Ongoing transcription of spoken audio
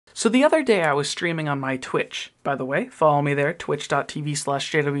So the other day I was streaming on my Twitch, by the way, follow me there,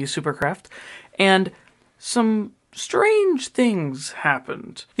 twitch.tv/jwsupercraft, and some strange things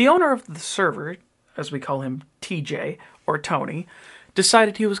happened. The owner of the server, as we call him TJ, or Tony,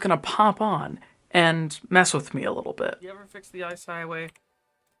 decided he was gonna pop on and mess with me a little bit. You ever fix the Ice Highway?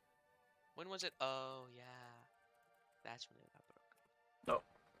 When was it? Oh, yeah. That's when it happened. No.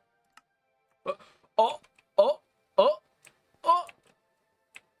 Oh.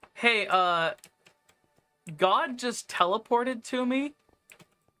 Hey, God just teleported to me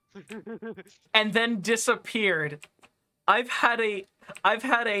and then disappeared. I've had a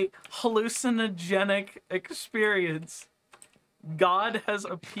hallucinogenic experience. God has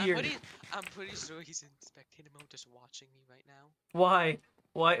appeared. I'm pretty sure he's in spectator mode just watching me right now. Why?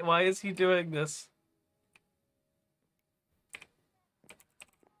 Why is he doing this?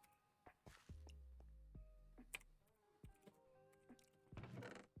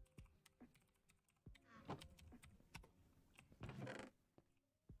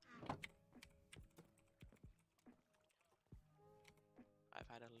 I've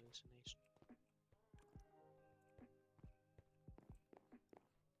had a hallucination.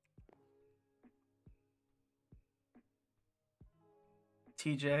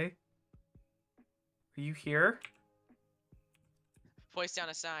 TJ? Are you here? Voice down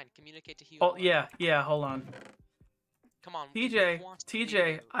a sign. Communicate to human. Oh, yeah, hold on. Come on.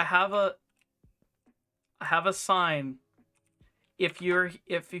 TJ, I have a sign. If you're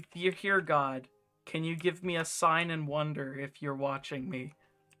here, God, can you give me a sign and wonder if you're watching me?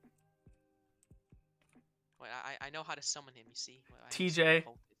 Wait, I know how to summon him, you see. TJ,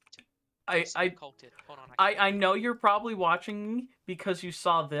 Hold on. I know you're probably watching me because you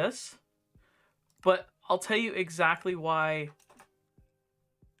saw this, but I'll tell you exactly why.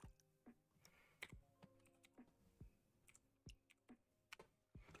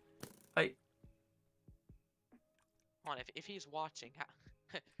 Come on, if he's watching,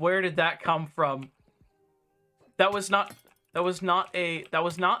 Where did that come from? That was not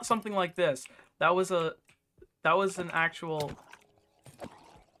something like this. That was an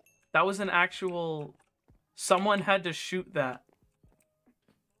actual. Someone had to shoot that.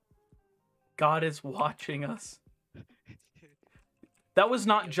 God is watching us. That was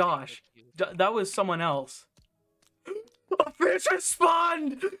not Josh. That was someone else. A fish has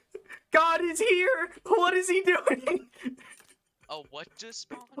spawned! God is here! What is he doing? Oh, what just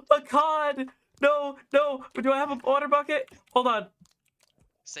spawned? A cod! No! Do I have a water bucket? Hold on.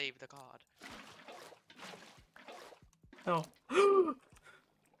 Save the cod. No.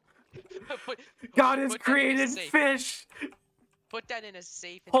 God has created fish! Put that in a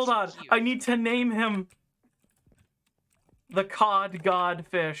safe. Hold on, I need to name him the Cod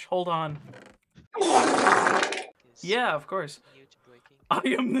Godfish. Hold on. Yeah, of course. I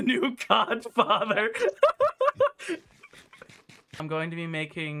am the new Godfather. I'm going to be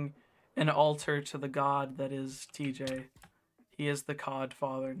making an altar to the god that is TJ. He is the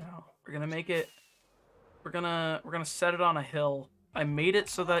Codfather now. We're gonna make it. We're gonna set it on a hill. I made it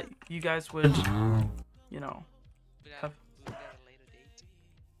so that you guys would, you know. Have... at a later date.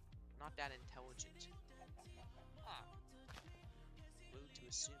 Not that intelligent. Rude to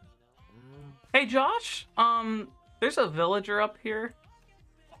assume, you know. Hey Josh, there's a villager up here.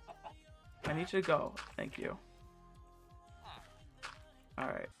 I need you to go. Thank you.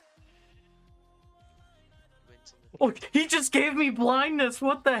 Alright. Oh, he just gave me blindness.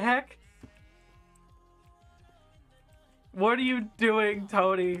 What the heck? What are you doing,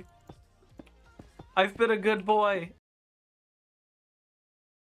 Tony? I've been a good boy.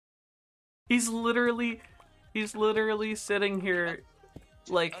 He's literally sitting here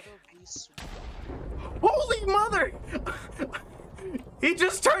like... Holy mother! He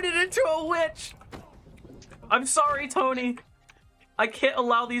just turned it into a witch! I'm sorry, Tony. I can't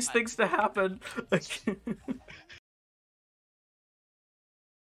allow these things to happen.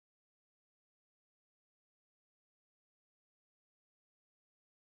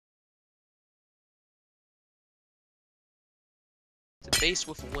 It's a base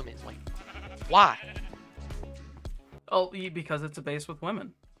with women. Like, why? Oh, because it's a base with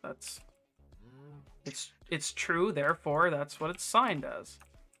women. It's true. Therefore, that's what it's signed as.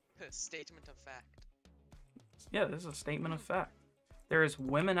 Statement of fact. Yeah, this is a statement of fact. There is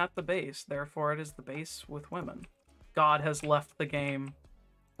women at the base. Therefore, it is the base with women. God has left the game.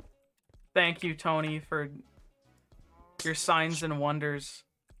 Thank you, Tony, for your signs and wonders.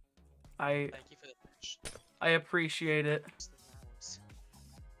 Thank you for the fish. I appreciate it.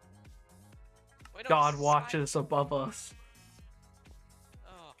 Wait, no, God watches above us.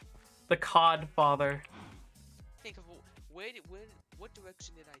 Oh. The Codfather. Think of where What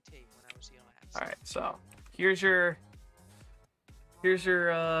direction did I take when I was here last? All right, so here's your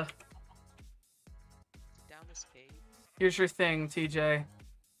Down this cave. here's your thing, TJ.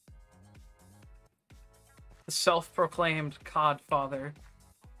 The self-proclaimed Codfather.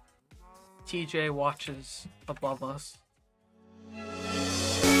 TJ watches above us.